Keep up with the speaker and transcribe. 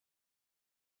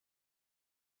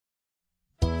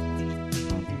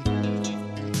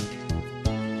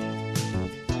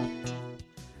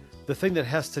The thing that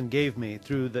Hesston gave me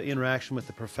through the interaction with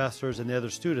the professors and the other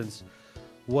students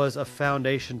was a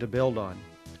foundation to build on.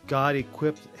 God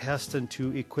equipped Hesston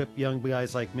to equip young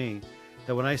guys like me,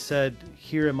 that when I said,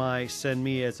 "Here am I, send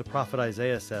me," as the prophet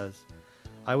Isaiah says,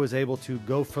 I was able to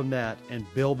go from that and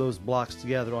build those blocks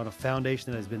together on a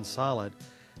foundation that has been solid.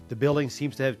 The building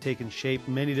seems to have taken shape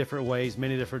many different ways,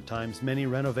 many different times, many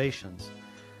renovations,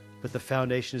 but the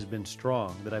foundation has been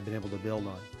strong that I've been able to build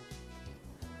on.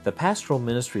 The Pastoral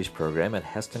Ministries Program at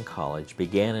Hesston College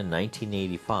began in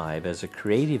 1985 as a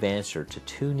creative answer to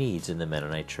two needs in the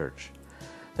Mennonite Church.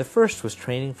 The first was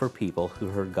training for people who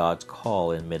heard God's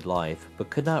call in midlife but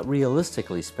could not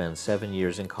realistically spend 7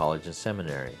 years in college and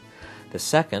seminary. The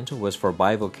second was for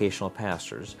bivocational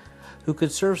pastors who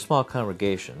could serve small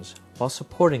congregations while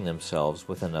supporting themselves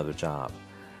with another job.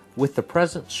 With the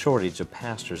present shortage of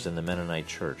pastors in the Mennonite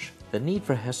Church, the need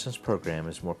for Hesston's program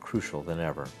is more crucial than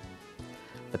ever.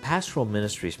 The Pastoral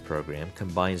Ministries Program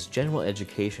combines general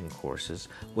education courses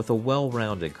with a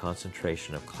well-rounded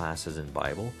concentration of classes in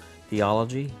Bible,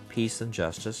 theology, peace and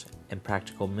justice, and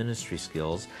practical ministry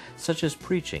skills such as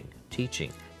preaching,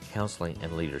 teaching, counseling,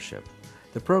 and leadership.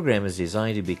 The program is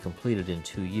designed to be completed in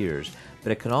 2 years,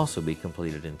 but it can also be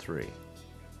completed in 3.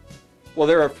 Well,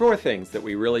 there are 4 things that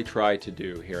we really try to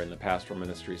do here in the Pastoral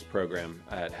Ministries Program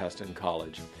at Hesston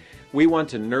College. We want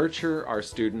to nurture our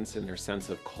students in their sense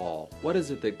of call. What is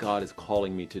it that God is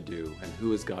calling me to do, and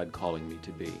who is God calling me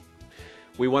to be?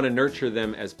 We want to nurture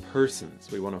them as persons.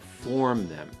 We want to form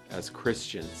them as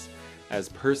Christians, as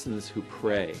persons who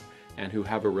pray and who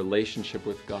have a relationship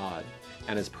with God,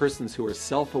 and as persons who are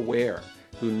self-aware,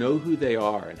 who know who they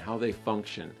are and how they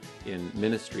function in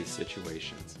ministry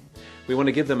situations. We want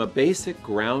to give them a basic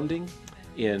grounding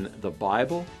in the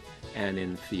Bible and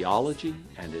in theology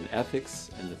and in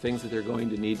ethics and the things that they're going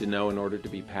to need to know in order to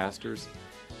be pastors.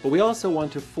 But we also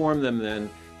want to form them then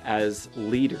as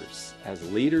leaders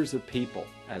of people,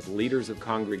 as leaders of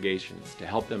congregations, to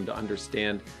help them to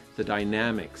understand the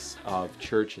dynamics of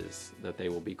churches that they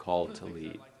will be called to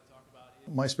lead.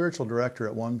 My spiritual director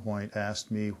at one point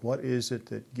asked me, what is it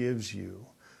that gives you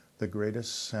the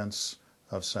greatest sense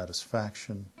of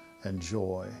satisfaction and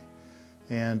joy?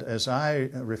 And as I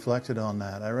reflected on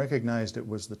that, I recognized it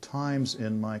was the times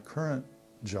in my current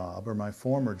job or my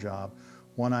former job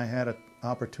when I had an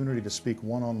opportunity to speak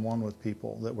one-on-one with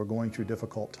people that were going through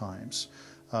difficult times,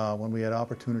 when we had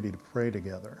opportunity to pray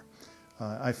together.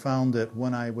 I found that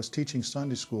when I was teaching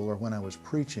Sunday school or when I was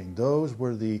preaching, those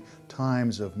were the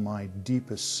times of my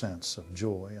deepest sense of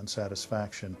joy and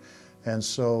satisfaction. And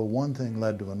so one thing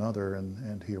led to another,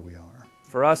 and here we are.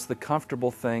 For us, the comfortable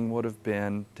thing would have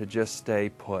been to just stay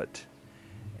put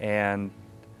and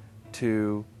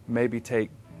to maybe take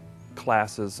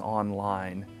classes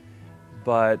online.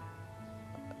 But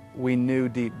we knew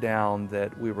deep down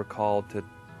that we were called to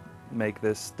make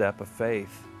this step of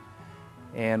faith.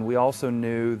 And we also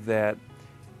knew that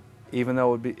even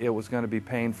though it was going to be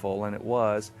painful, and it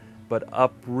was, but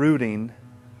uprooting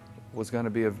was going to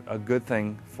be a good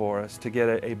thing for us, to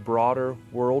get a broader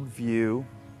worldview,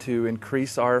 to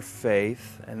increase our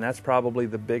faith. And that's probably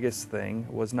the biggest thing,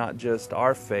 was not just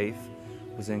our faith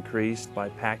was increased by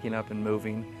packing up and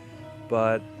moving,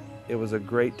 but it was a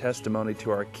great testimony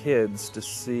to our kids to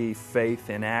see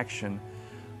faith in action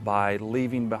by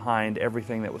leaving behind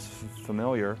everything that was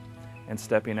familiar and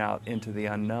stepping out into the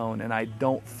unknown. And I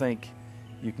don't think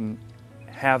you can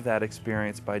have that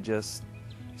experience by just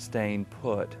staying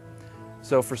put.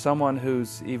 So for someone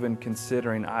who's even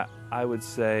considering, I would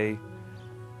say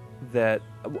that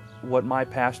what my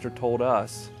pastor told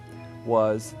us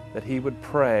was that he would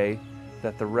pray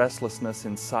that the restlessness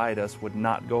inside us would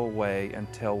not go away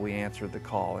until we answered the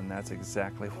call, and that's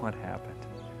exactly what happened.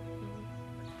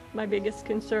 My biggest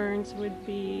concerns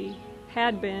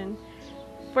had been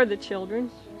for the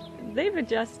children. They've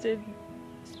adjusted.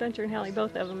 Spencer and Hallie,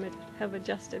 both of them have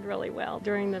adjusted really well.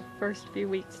 During the first few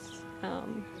weeks,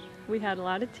 we had a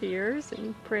lot of tears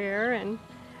and prayer, and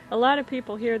a lot of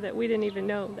people here that we didn't even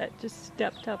know that just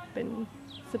stepped up and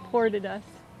supported us.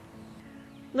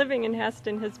 Living in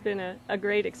Hesston has been a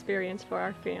great experience for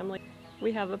our family.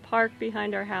 We have a park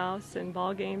behind our house, and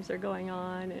ball games are going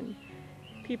on, and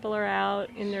people are out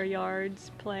in their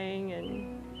yards playing,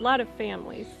 and a lot of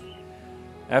families.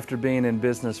 After being in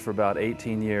business for about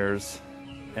 18 years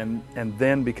and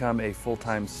then become a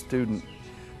full-time student,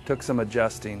 took some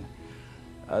adjusting.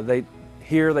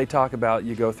 Here they talk about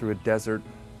you go through a desert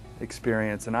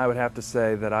experience, and I would have to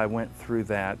say that I went through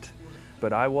that,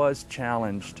 but I was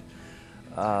challenged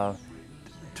to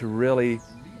really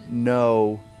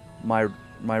know my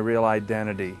real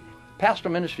identity.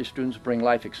 Pastoral ministry students bring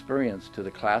life experience to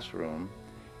the classroom,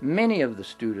 Many of the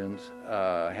students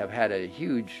have had a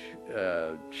huge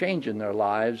change in their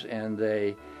lives, and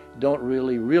they don't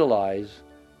really realize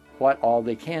what all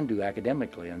they can do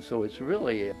academically. And so it's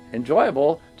really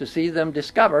enjoyable to see them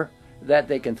discover that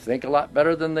they can think a lot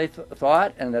better than they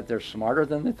thought, and that they're smarter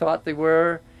than they thought they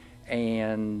were.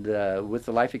 And with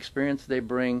the life experience they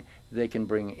bring, they can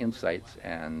bring insights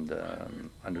and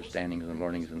understandings and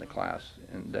learnings in the class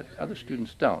and that other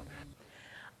students don't.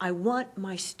 I want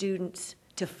my students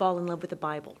to fall in love with the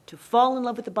Bible, to fall in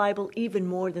love with the Bible even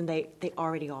more than they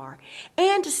already are,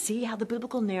 and to see how the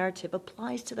biblical narrative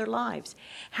applies to their lives,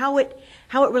 how it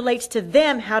relates to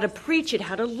them, how to preach it,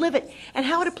 how to live it, and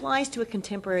how it applies to a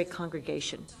contemporary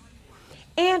congregation.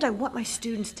 And I want my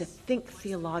students to think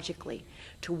theologically,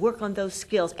 to work on those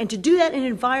skills, and to do that in an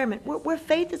environment where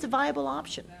faith is a viable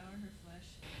option.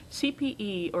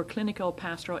 CPE, or Clinical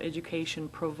Pastoral Education,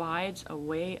 provides a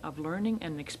way of learning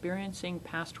and experiencing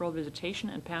pastoral visitation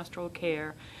and pastoral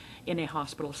care in a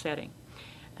hospital setting.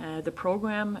 The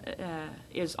program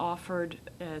is offered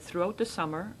throughout the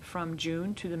summer from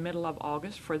June to the middle of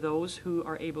August for those who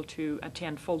are able to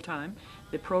attend full-time.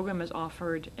 The program is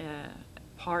offered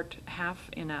half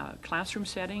in a classroom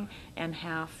setting, and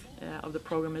half of the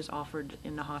program is offered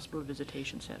in the hospital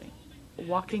visitation setting.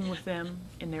 Walking with them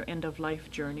in their end-of-life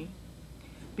journey,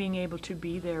 being able to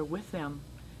be there with them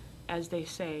as they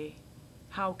say,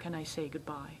 "How can I say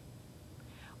goodbye?"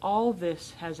 All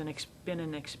this has been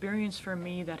an experience for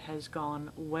me that has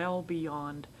gone well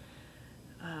beyond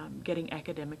getting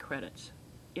academic credits.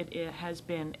 It has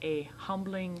been a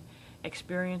humbling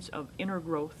experience of inner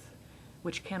growth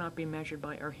which cannot be measured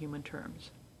by our human terms.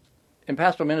 In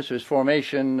Pastoral Ministries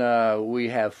formation, we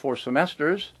have 4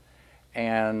 semesters,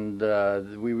 and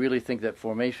we really think that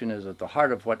formation is at the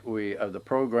heart of of the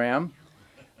program.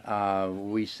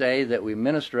 We say that we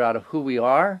minister out of who we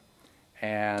are,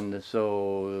 and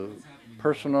so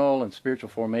personal and spiritual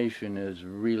formation is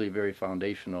really very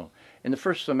foundational. In the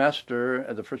first semester,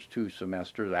 the first 2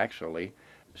 semesters actually,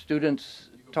 students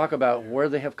talk about where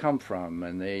they have come from,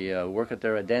 and they work at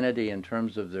their identity in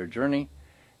terms of their journey.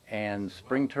 And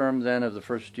spring term then of the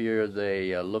first year,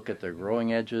 they look at their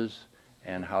growing edges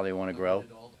and how they want to grow.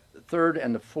 The third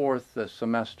and the fourth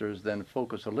semesters then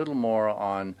focus a little more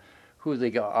on who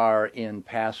they are in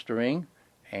pastoring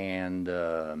and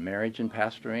marriage and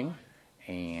pastoring,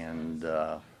 and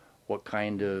what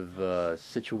kind of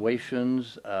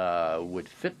situations would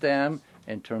fit them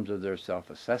in terms of their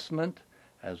self-assessment,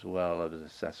 as well as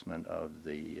assessment of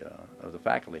the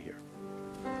faculty here.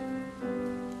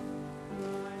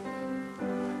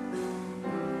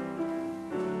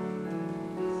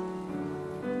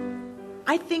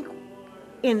 I think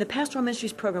in the Pastoral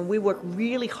Ministries Program, we work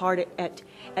really hard at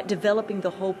developing the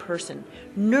whole person,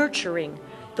 nurturing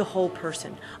the whole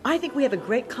person. I think we have a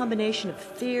great combination of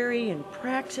theory and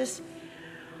practice.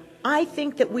 I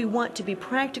think that we want to be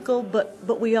practical,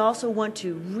 but we also want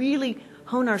to really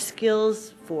hone our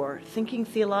skills for thinking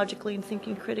theologically and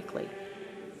thinking critically.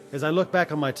 As I look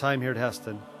back on my time here at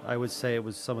Hesston, I would say it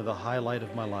was some of the highlight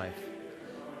of my life.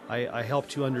 I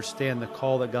helped to understand the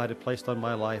call that God had placed on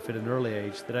my life at an early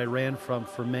age that I ran from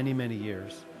for many, many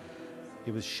years.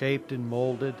 It was shaped and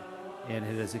molded, and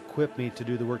it has equipped me to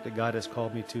do the work that God has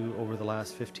called me to over the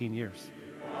last 15 years.